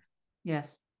yourself.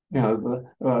 Yes. I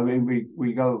mean,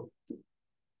 we go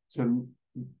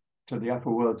to the upper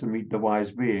world to meet the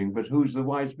wise being, but who's the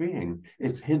wise being?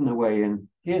 It's hidden away in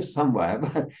here somewhere,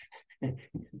 but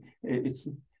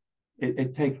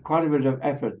it takes quite a bit of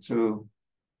effort to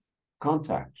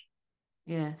contact.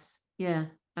 Yes. Yeah.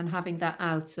 And having that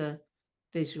outer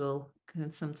visual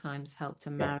can sometimes help to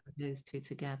marry those two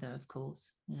together, of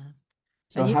course. Yeah.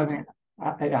 So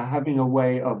having a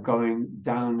way of going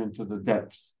down into the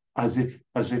depths as if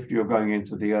you're going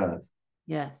into the earth.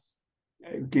 Yes.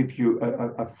 Gives you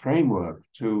a framework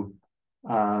to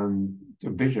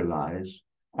visualize,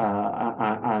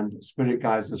 and spirit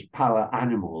guides as power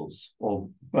animals or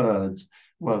birds.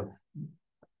 Well,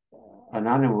 an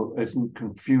animal isn't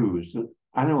confused. An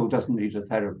animal doesn't need a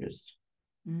therapist.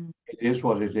 It is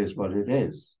what it is, what it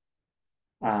is.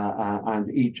 And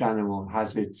each animal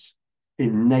has its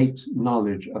innate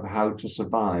knowledge of how to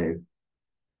survive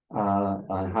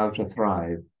and how to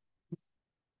thrive.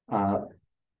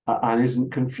 And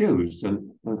isn't confused,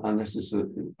 unless it's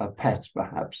a pet,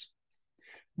 perhaps.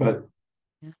 But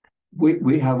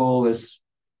we have all this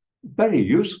very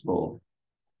useful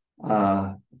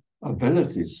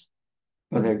abilities,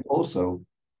 but they also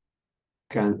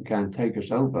can take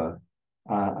us over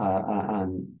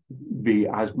and be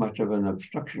as much of an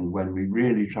obstruction when we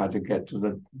really try to get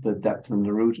to the depth and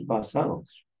the root of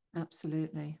ourselves.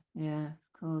 Absolutely. Yeah,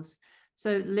 of course.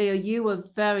 So, Leo, you were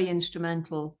very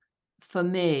instrumental for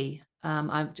me.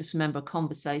 I just remember a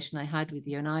conversation I had with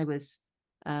you, and I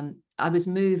was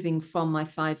moving from my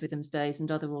 5 rhythms days and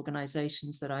other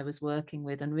organizations that I was working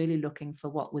with, and really looking for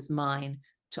what was mine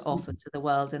to offer to the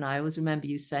world. And I always remember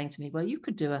you saying to me, well, you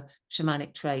could do a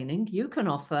shamanic training, you can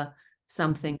offer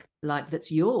something like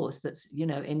that's yours, that's, you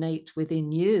know, innate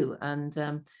within you. And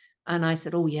I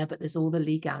said, oh yeah, but there's all the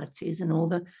legalities and all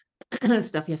the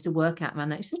stuff you have to work out around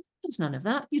that. She said, there's none of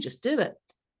that, you just do it.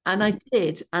 And I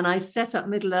did, and I set up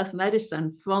Middle Earth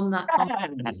Medicine from that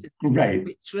conversation, Right.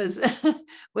 which was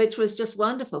which was just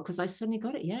wonderful, because I suddenly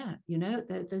got it. Yeah, you know,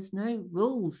 there's no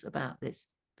rules about this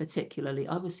particularly.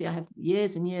 Obviously, I have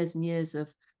years and years and years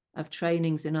of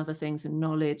trainings in other things and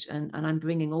knowledge, and I'm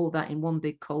bringing all that in one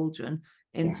big cauldron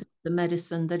into the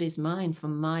medicine that is mine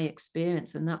from my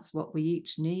experience, and that's what we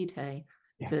each need, hey,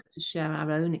 to share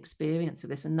our own experience of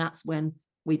this. And that's when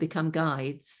we become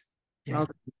guides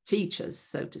rather than teachers,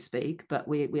 so to speak, but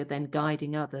we're then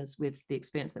guiding others with the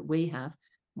experience that we have.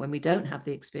 When we don't have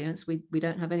the experience, we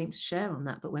don't have anything to share on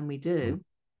that, but when we do,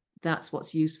 that's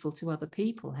what's useful to other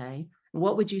people, hey.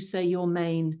 What would you say your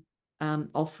main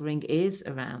offering is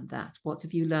around that? What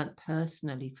have you learned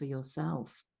personally for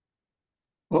yourself?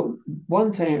 Well,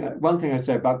 one thing I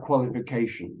say about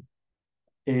qualification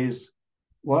is,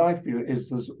 what I feel is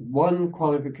there's one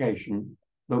qualification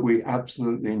that we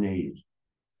absolutely need,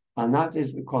 and that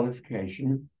is the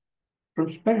qualification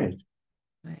from spirit.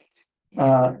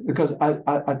 Right. Because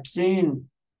I've seen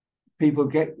people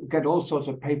get all sorts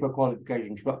of paper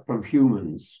qualifications from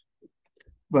humans,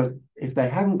 but if they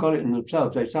haven't got it in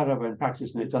themselves, they set up in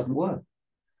practice and it doesn't work.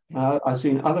 I've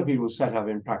seen other people set up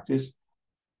in practice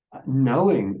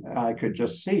knowing, I could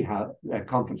just see how they're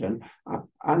competent,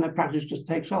 and the practice just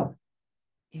takes off.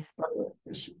 Yeah.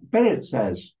 Spirit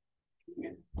says,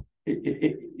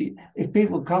 if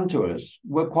people come to us,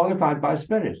 we're qualified by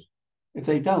spirit. If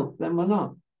they don't, then we're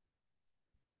not.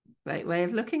 Great way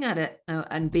of looking at it,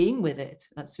 and being with it.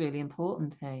 That's really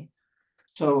important, hey.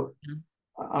 So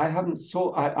I haven't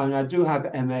sought, and I do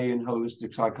have MA in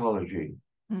holistic psychology.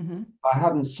 I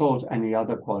haven't sought any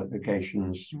other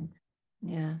qualifications.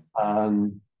 Yeah.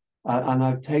 And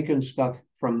I've taken stuff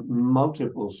from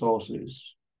multiple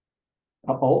sources.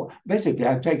 Basically,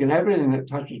 I've taken everything that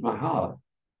touches my heart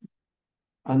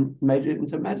and made it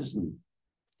into medicine.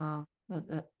 Wow,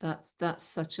 that's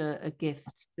such a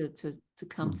gift to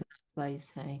come to that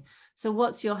place, hey. So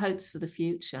what's your hopes for the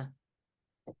future?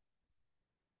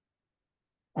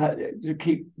 To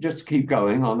keep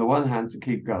going. On the one hand, to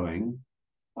keep going,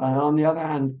 and on the other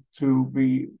hand, to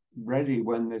be ready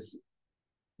when this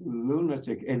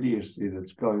lunatic idiocy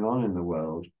that's going on in the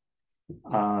world,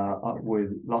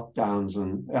 with lockdowns,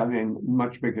 and I mean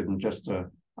much bigger than just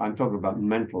I'm talking about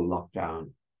mental lockdown,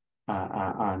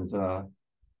 and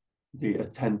the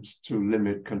attempts to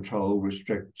limit, control,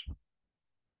 restrict,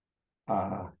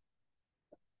 and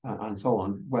so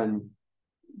on, when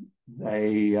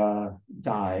they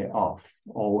die off,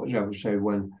 or I would say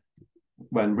when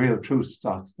real truth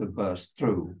starts to burst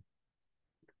through.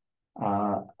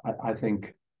 I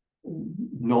think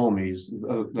normies,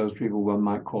 those people one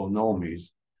might call normies,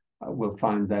 will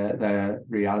find their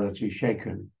reality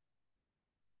shaken.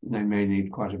 They may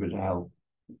need quite a bit of help.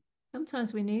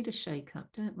 Sometimes we need a shake up,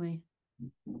 don't we?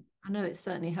 I know it's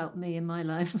certainly helped me in my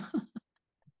life.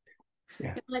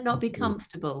 Yeah. It might not be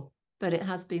comfortable, but it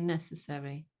has been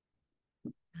necessary.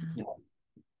 Yeah.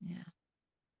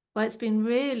 Well, it's been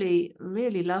really,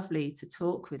 really lovely to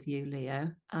talk with you,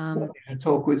 Leo. To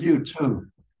talk with you too.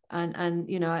 And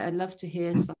you know, I'd love to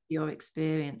hear some of your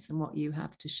experience and what you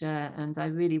have to share. And I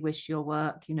really wish your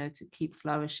work, you know, to keep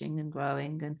flourishing and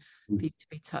growing, and for you to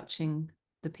be touching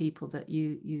the people that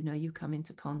you know you come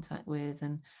into contact with,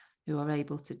 and who are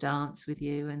able to dance with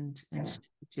you and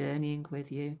journeying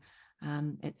with you.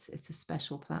 It's a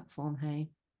special platform, hey,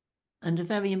 and a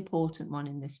very important one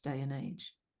in this day and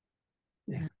age.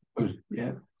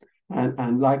 Yeah.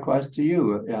 And likewise to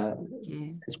you.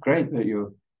 It's great that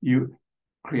you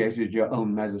created your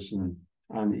own medicine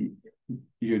and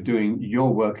you're doing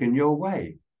your work in your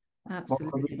way. Absolutely.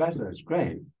 What could be better? It's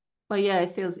great. Well, yeah,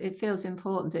 it feels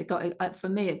important. For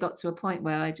me, it got to a point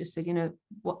where I just said, you know,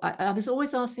 what I was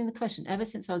always asking the question ever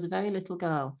since I was a very little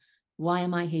girl: why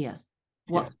am I here?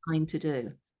 What's mine to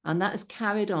do? And that has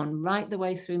carried on right the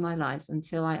way through my life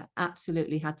until I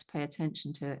absolutely had to pay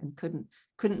attention to it and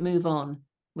couldn't move on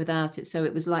without it. So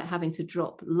it was like having to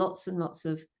drop lots and lots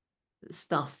of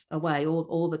stuff away,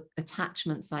 all the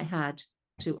attachments I had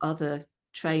to other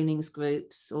trainings,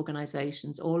 groups,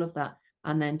 organizations, all of that.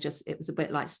 And then just, it was a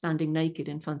bit like standing naked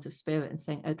in front of spirit and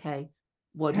saying, okay,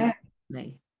 what do you want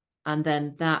me? And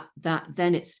then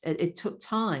then it took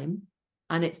time,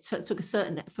 and it took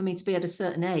for me to be at a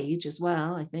certain age as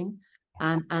well, I think.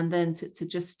 And then to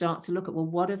just start to look at, well,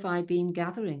 what have I been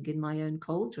gathering in my own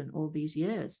cauldron all these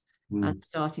years? And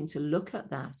starting to look at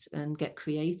that and get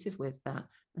creative with that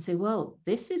and say, well,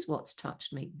 this is what's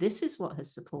touched me. This is what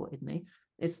has supported me.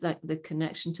 It's like the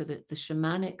connection to the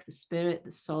shamanic, the spirit,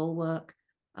 the soul work,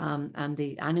 and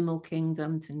the animal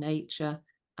kingdom, to nature,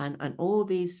 and all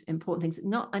these important things.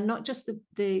 Not just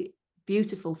the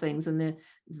beautiful things and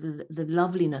the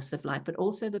loveliness of life, but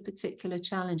also the particular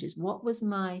challenges. What was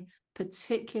my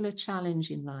particular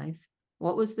challenge in life?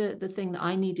 What was the thing that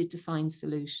I needed to find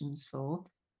solutions for?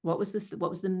 What was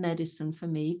the medicine for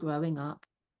me growing up?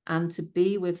 And to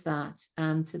be with that,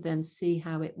 and to then see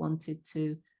how it wanted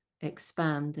to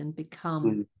expand and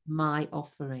become my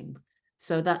offering.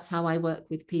 So that's how I work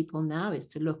with people now, is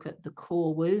to look at the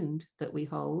core wound that we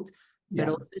hold, but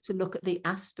also to look at the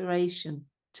aspiration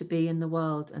to be in the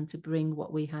world and to bring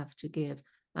what we have to give.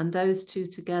 And those two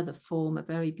together form a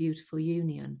very beautiful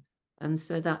union. And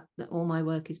so that all my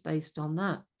work is based on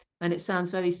that. And it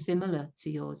sounds very similar to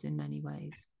yours in many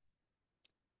ways.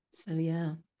 So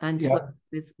yeah, and to work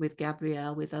with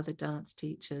Gabrielle, with other dance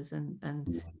teachers,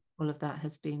 and all of that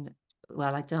has been,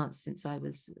 well, I danced since I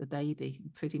was a baby,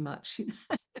 pretty much.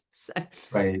 So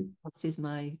right. that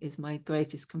is my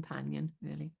greatest companion,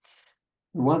 really.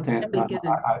 One thing,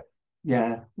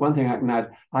 one thing I can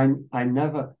add, I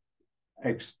never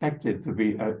expected to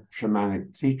be a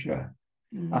shamanic teacher.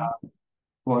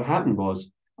 What happened was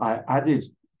I added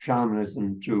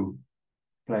shamanism to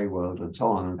play world and so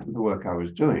on, and the work I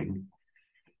was doing,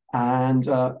 and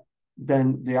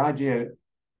then the idea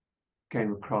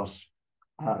came across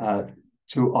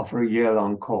to offer a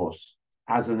year-long course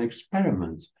as an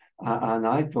experiment. And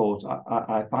I thought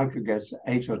if I could get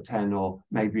 8 or 10 or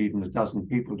maybe even a dozen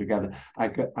people together, I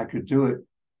could do it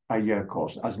a year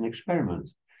course as an experiment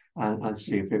and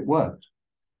see if it worked.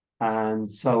 And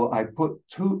so I put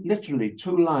literally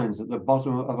two lines at the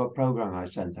bottom of a program I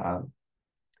sent out.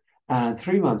 And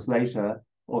 3 months later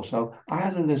or so, I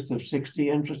had a list of 60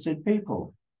 interested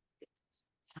people.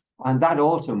 And that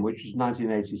autumn, which is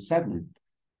 1987,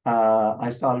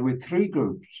 I started with 3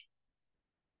 groups.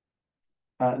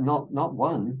 Not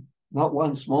one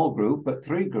small group, but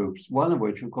 3 groups. One of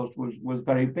which, of course, was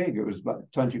very big. It was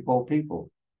about 24 people.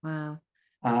 Wow!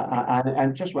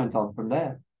 And just went on from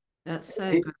there. That's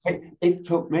so. It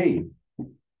took me.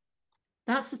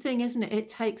 That's the thing, isn't it? It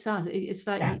takes us. It's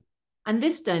like, and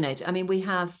this day and age, I mean, we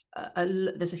have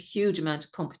there's a huge amount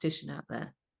of competition out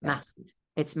there. Massive.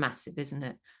 It's massive, isn't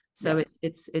it? So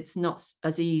it's not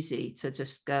as easy to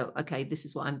just go, okay, this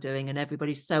is what I'm doing, and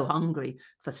everybody's so hungry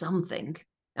for something.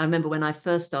 I remember when I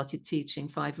first started teaching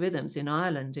 5 rhythms in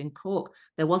Ireland, in Cork,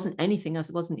 there wasn't anything else.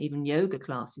 It wasn't even yoga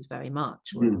classes very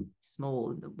much.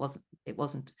 Small. It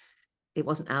wasn't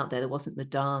out there. There wasn't the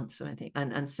dance or anything.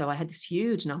 And so I had this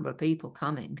huge number of people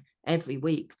coming every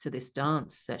week to this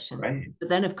dance session. Right. But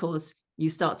then, of course, you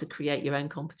start to create your own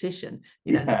competition.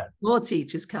 You know, more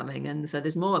teachers coming, and so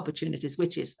there's more opportunities,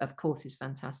 which is, of course, is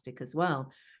fantastic as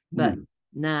well. But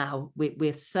now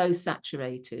we're so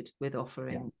saturated with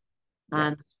offering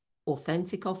and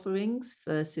authentic offerings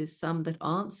versus some that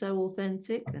aren't so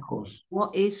authentic. Of course.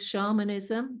 What is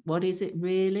shamanism? What is it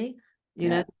really? You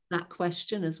know, that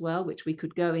question as well, which we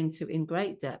could go into in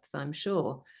great depth, I'm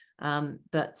sure.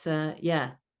 But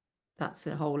that's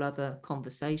a whole other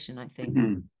conversation, I think.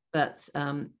 But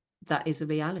that is a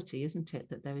reality, isn't it?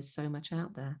 That there is so much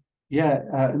out there.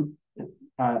 Yeah,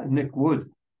 Nick Wood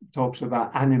talks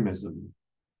about animism,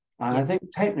 and I think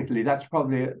technically that's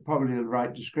probably the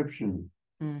right description.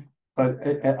 But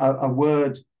a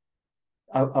word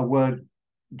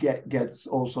gets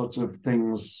all sorts of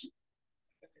things.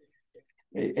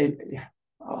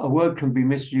 A word can be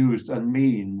misused and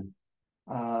mean.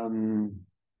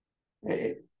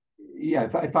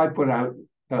 If I put out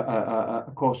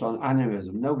a course on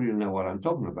animism, nobody will know what I'm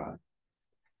talking about.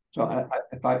 So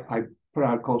if I put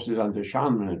out courses under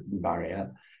shamanism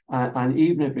barrier, and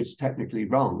even if it's technically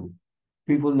wrong,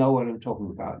 people know what I'm talking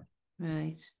about.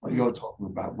 Right. What you're talking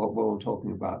about, what we're all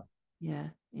talking about. Yeah,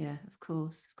 of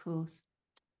course.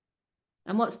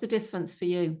 And what's the difference for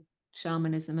you,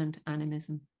 shamanism and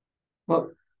animism?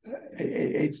 Well,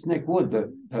 it's Nick Wood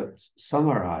that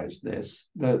summarized this,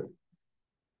 that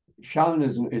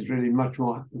shamanism is really much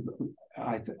more,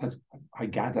 as I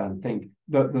gather and think,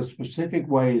 the specific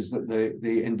ways that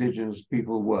the indigenous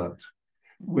people worked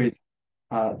with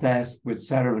with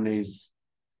ceremonies,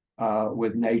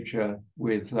 with nature,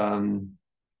 with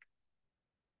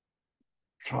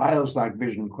trials like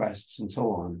vision quests and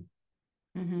so on.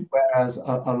 Whereas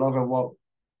a lot of what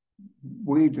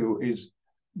we do is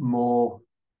a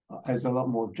lot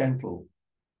more gentle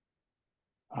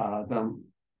than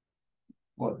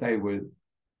what they would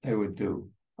do.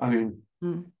 I mean,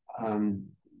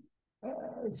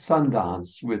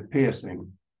 Sundance with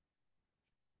piercing.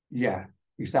 Yeah,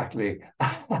 exactly.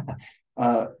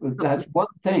 That's one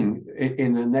thing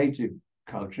in a native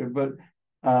culture, but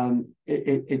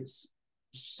it's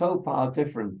so far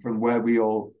different from where we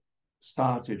all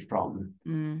started from.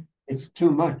 It's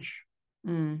too much.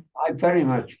 I very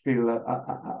much feel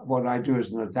what I do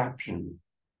is an adaptation.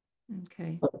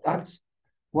 Okay. But that's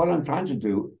what I'm trying to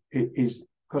do is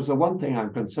because the one thing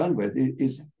I'm concerned with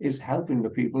is helping the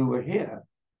people who are here.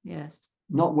 Yes.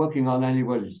 Not working on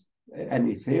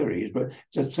any theories, but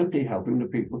just simply helping the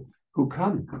people who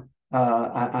come.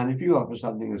 And if you offer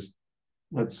something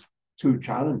that's too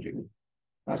challenging,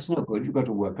 that's no good. You've got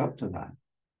to work up to that.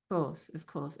 Of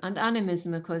course. And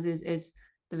animism, of course, is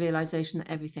the realization that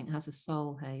everything has a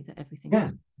soul, hey, that everything Yeah.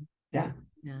 has. Yeah.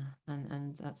 Yeah.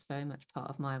 And that's very much part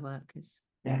of my work is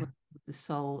Yeah. the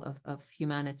soul of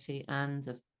humanity and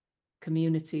of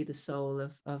community, the soul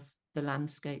of the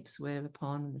landscapes we're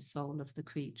upon, the soul of the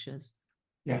creatures.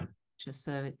 Yeah. Just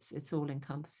so it's all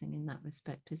encompassing in that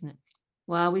respect, isn't it?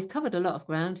 Well, we've covered a lot of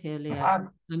ground here, Leo.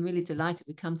 I'm really delighted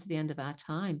we come to the end of our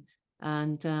time,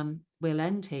 and we'll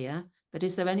end here. But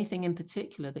is there anything in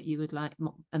particular that you would like,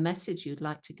 a message you'd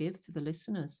like to give to the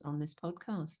listeners on this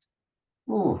podcast?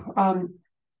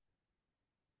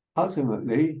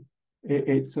 Ultimately,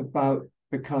 it's about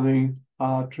becoming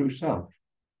our true self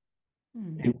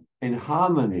in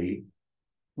harmony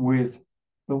with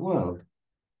the world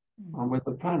and with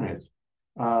the planet.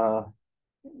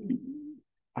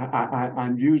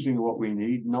 I'm using what we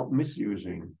need, not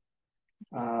misusing.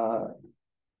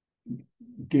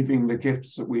 Giving the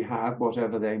gifts that we have,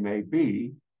 whatever they may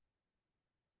be,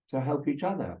 to help each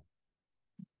other.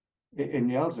 In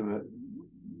the ultimate,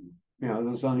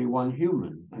 there's only one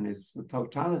human, and it's the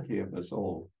totality of us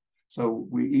all. So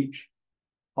we each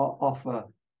offer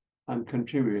and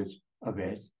contribute a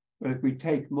bit, but if we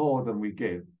take more than we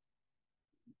give,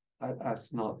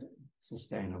 that's not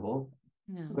sustainable.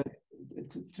 No. But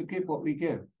to give what we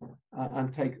give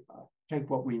and take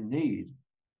what we need,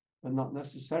 but not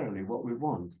necessarily what we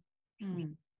want.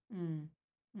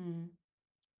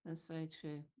 That's very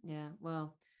true. Yeah.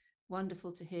 Well,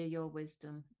 wonderful to hear your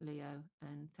wisdom, Leo,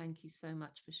 and thank you so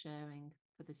much for sharing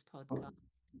for this podcast.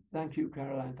 Thank you,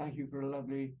 Caroline. Thank you for a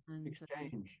lovely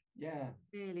exchange. Yeah.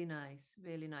 Really nice,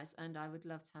 really nice. And I would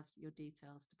love to have your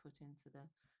details to put into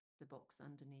the box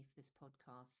underneath this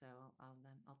podcast. So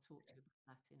I'll talk to you about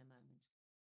that in a moment.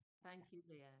 Thank you,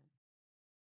 Leo.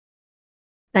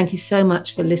 Thank you so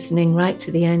much for listening right to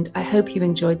the end. I hope you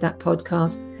enjoyed that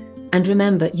podcast. And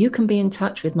remember, you can be in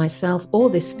touch with myself or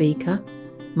this speaker.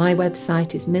 My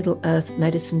website is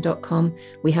middleearthmedicine.com.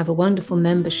 We have a wonderful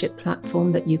membership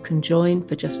platform that you can join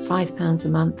for just £5 a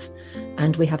month.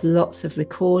 And we have lots of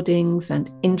recordings and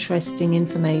interesting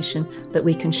information that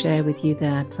we can share with you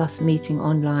there, plus meeting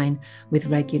online with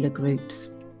regular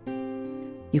groups.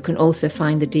 You can also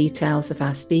find the details of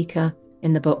our speaker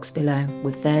in the box below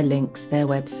with their links, their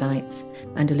websites,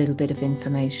 and a little bit of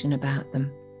information about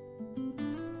them.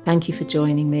 Thank you for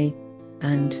joining me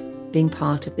and being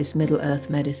part of this Middle Earth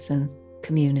Medicine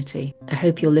community. I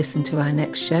hope you'll listen to our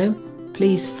next show.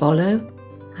 Please follow,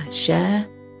 share,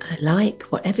 like,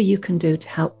 whatever you can do to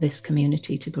help this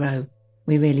community to grow.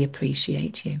 We really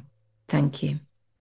appreciate you. Thank you.